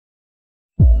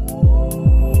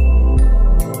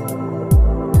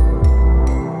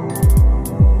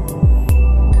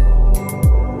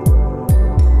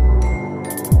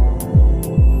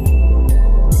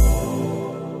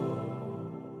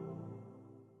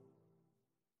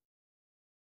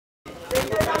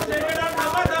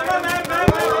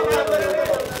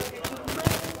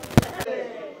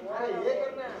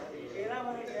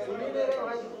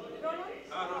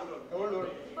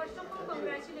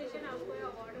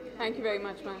Thank you very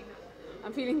much, ma'am.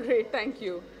 I'm feeling great. Thank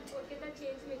you.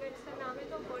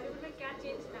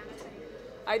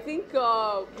 I think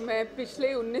मैं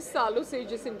पिछले 19 सालों से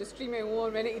जिस इंडस्ट्री में हूँ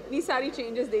और मैंने इतनी सारी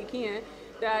चेंजेस देखी हैं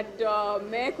दैट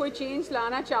मैं कोई चेंज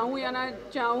लाना चाहूँ या ना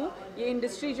चाहूँ, ये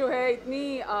इंडस्ट्री जो है इतनी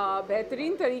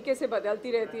बेहतरीन तरीके से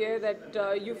बदलती रहती है that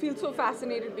you feel so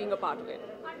fascinated being a part of it.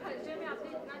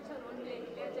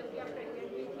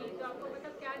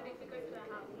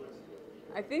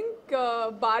 I think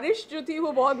बारिश जो थी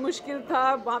वो बहुत मुश्किल था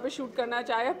वहाँ पे शूट करना,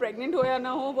 चाहे प्रेग्नेंट हो या ना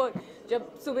हो. वो जब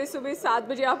सुबह सुबह 7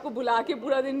 बजे आपको बुला के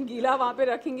पूरा दिन गीला वहाँ पे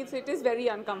रखेंगे, so it is very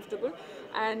uncomfortable.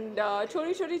 And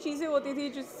छोटी छोटी चीज़ें होती थी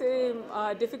जिससे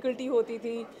डिफ़िकल्टी होती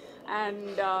थी.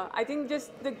 And I think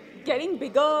just the getting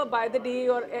bigger by the day,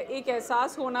 और एक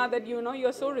एहसास होना that you know you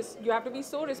have to be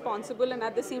so responsible and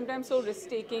at the same time so risk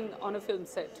taking on a film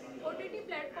set. OTT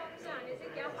platform से आने से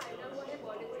क्या फायदा हुआ है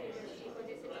बॉलीवुड इंडस्ट्री को?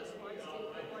 जैसे रिस्पॉन्स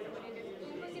बॉलीवुड इंडस्ट्री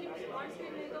उनको सिर्फ रिस्पॉन्स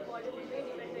मिल रही तो बॉलीवुड में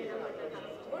डिपेंड रहना पड़ता था.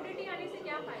 ओटीटी आने से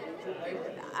क्या फायदा?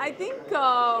 आई थिंक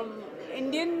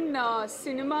इंडियन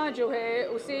सिनेमा जो है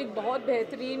उसे एक बहुत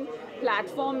बेहतरीन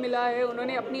प्लेटफॉर्म मिला है.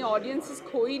 उन्होंने अपनी ऑडियंसेस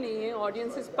खोई नहीं है,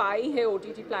 ऑडियंसेस पाई है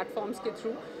ओटीटी प्लेटफॉर्म्स के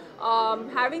through.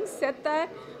 Having said that,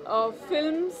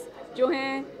 films जो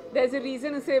हैं देयर इज़ अ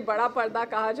रीज़न इसे बड़ा पर्दा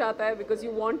कहा जाता है, because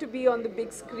you want to be on the big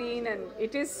screen and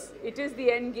it is the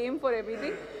end game for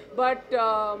everything. But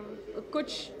कुछ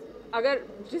अगर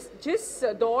जिस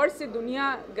दौर से दुनिया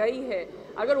गई है,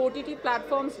 अगर ओटीटी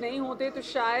प्लेटफॉर्म्स नहीं होते तो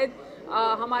शायद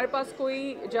हमारे पास कोई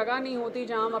जगह नहीं होती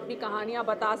जहां हम अपनी कहानियां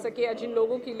बता सके, या जिन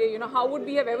लोगों के लिए you know how would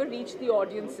we have ever reach the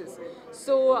audiences.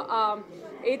 So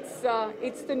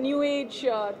it's the new age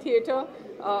theatre,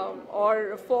 or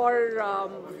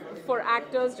for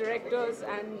actors, directors,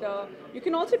 and you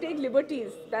can also take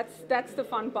liberties. That's the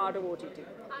fun part of OTT.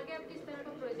 आगे आप किस तरह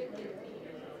का project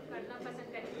करना पसंद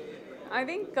करेंगे? I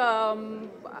think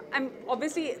I'm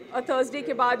obviously a Thursday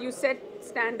के बाद you set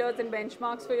standards and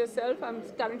benchmarks for yourself. I'm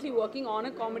currently working on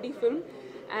a comedy film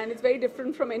and it's very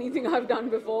different from anything I've done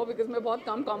before because मैं बहुत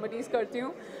कम comedies करती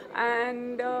हूँ.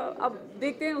 And अब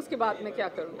देखते हैं उसके बाद मैं क्या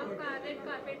करूँ. आपका रेड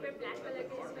कार्पेट पे ब्लैक कलर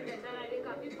के इसमें पहना आ रही है,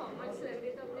 काफी फॉर्मल्स लग रही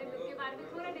है, तो अपने लुक के बारे में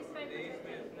थोड़ा डिस्क्राइब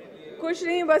करें. कुछ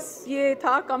नहीं, बस ये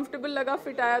था, कंफर्टेबल लगा,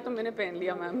 फिट आया तो मैंने पहन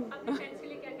लिया मैम. अपने फ्रेंड्स के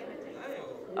लिए क्या कहना चाहिए?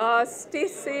 Stay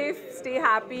safe, stay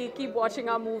happy, keep watching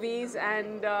our movies,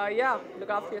 and yeah, look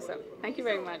after yourself. Thank you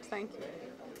very much. Thank you.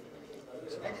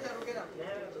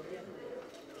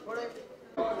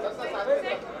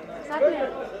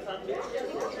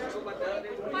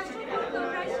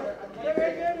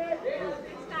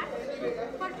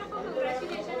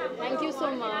 Thank you so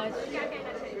much.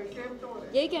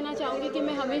 यही कहना चाहूँगी कि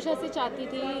मैं हमेशा से चाहती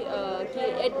थी कि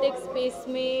एडटेक स्पेस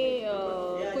में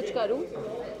कुछ करूँ.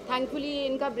 थैंकफुली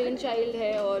इनका ब्रेन चाइल्ड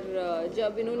है, और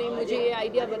जब इन्होंने मुझे ये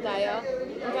आइडिया बताया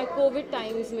इनका कोविड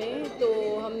टाइम्स में, तो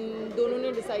हम दोनों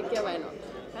ने डिसाइड किया व्हाई नॉट.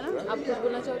 है ना? आप कुछ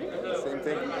बोलना चाहोगे? Same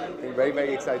thing, very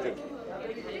very excited.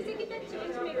 जैसे कितना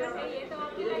चेंज मेकर है ये, तो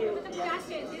आपकी लाइफ में मतलब क्या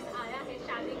चेंजेस आया है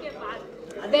शादी के बाद?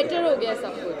 बेटर हो गया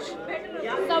सब कुछ.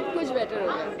 सब कुछ बेटर हो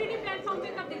गया. ओटीटी प्लेटफॉर्म पे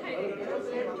कब दिखाई देगी?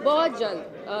 बहुत जल्द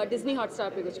डिज्नी हॉटस्टार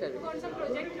पे कुछ कर रही हूँ. कौन सा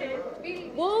प्रोजेक्ट है?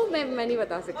 वो मैं नहीं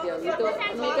बता सकती अभी, तो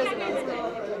मेकर्स अनाउंस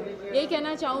करेंगे. यही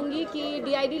कहना चाहूँगी कि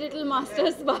DID लिटिल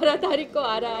मास्टर्स 12 तारीख को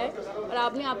आ रहा है, और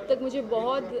आपने अब तक मुझे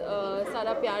बहुत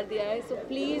सारा प्यार दिया है. So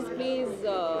please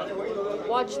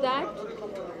watch that.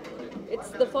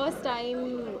 It's the first time.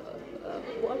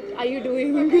 What are you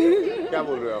doing? क्या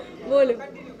बोल रहे हो? बोलो.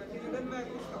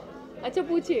 अच्छा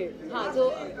पूछिए. हाँ, सो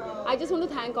I just want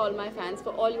to thank all my fans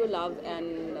for all your love and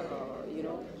you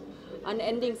know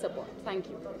unending support. Thank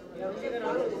you.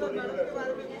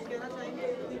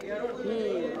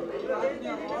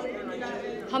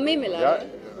 हमें मिला यार,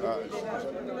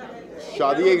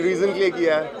 शादी एक रीजन के लिए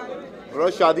किया है,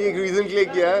 और शादी एक रीजन के लिए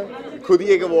किया है, खुद ही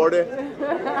एक अवार्ड है.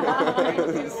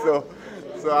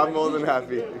 so I'm more than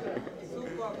happy.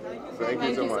 Thank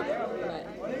you so much.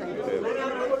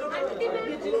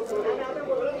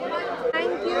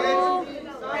 Thank you.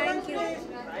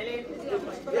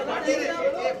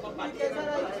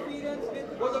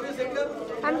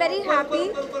 I'm very happy.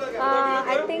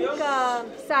 I think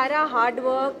सारा hard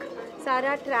work,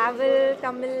 सारा travel,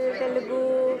 Tamil, Telugu,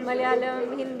 Malayalam,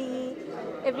 Hindi,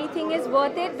 everything is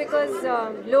worth it because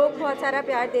लोग बहुत सारा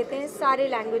प्यार देते हैं सारे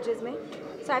languages में.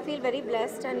 So I feel very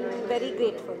blessed and very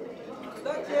grateful.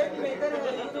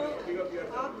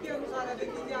 आपके अनुसार अगर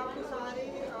कीजिए, आपको सारे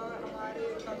हमारे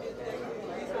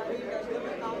सारी इंडस्ट्री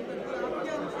में काम करते हैं,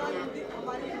 आपके अनुसार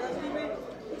हमारी इंडस्ट्री में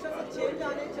कुछ ऐसा चेंज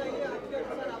आने चाहिए आपके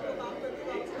अनुसार, आपको काम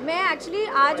करते हैं? मैं एक्चुअली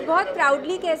आज बहुत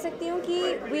प्राउडली कह सकती हूँ कि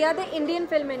we are the Indian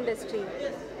film industry.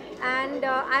 and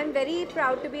I'm very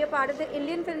proud to be a part of the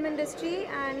Indian film industry,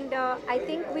 and I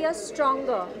think we are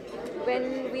stronger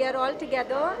when we are all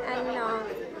together and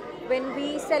when we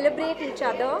celebrate each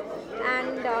other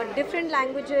and different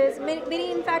languages. मेरी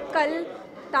in fact कल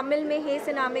तमिल में हे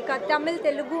सिनामिका, तमिल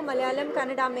तेलुगु मलयालम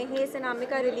कन्नड़ा में हे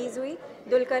सिनामिका release हुई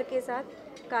दुलकर के साथ,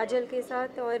 काजल के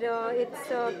साथ, और it's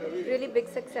really big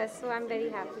success, so I am very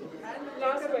happy.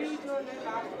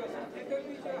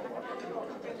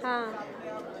 हाँ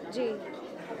जी,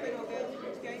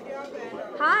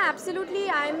 हाँ absolutely.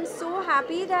 I am so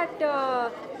happy that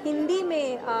Hindi में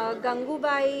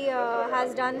Gangubai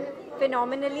has done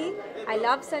phenomenally. I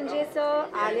love Sanjay sir,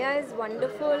 Alia is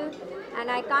wonderful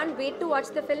and I can't wait to watch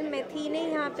the film. मैं थी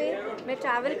नहीं यहाँ पे, मैं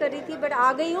travel कर रही थी, बट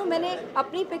आ गई हूँ. मैंने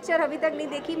अपनी पिक्चर अभी तक नहीं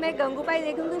देखी, मैं गंगूबाई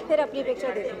देखूँगी फिर अपनी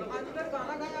पिक्चर देखूँगी.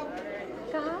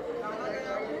 कहाँ?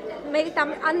 मेरी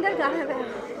अंदर गाना गाया.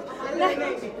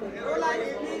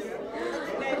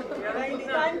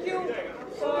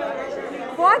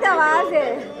 बहुत आवाज़ है.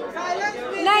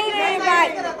 नहीं नहीं, बाय,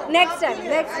 नेक्स्ट टाइम.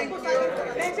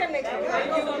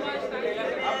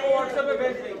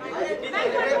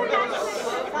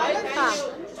 हाँ,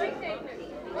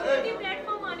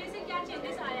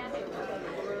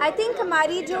 आई थिंक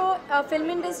हमारी जो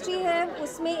फिल्म इंडस्ट्री है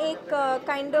उसमें एक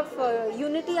काइंड ऑफ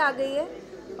यूनिटी आ गई है,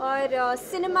 और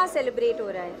सिनेमा सेलिब्रेट हो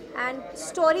रहा है, and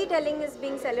story telling is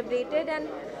being celebrated, and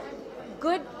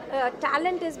good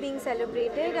talent is being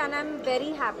celebrated, and I'm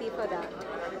very happy for that.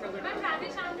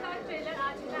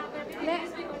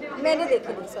 मैंने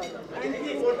देखी नहीं, सॉरी.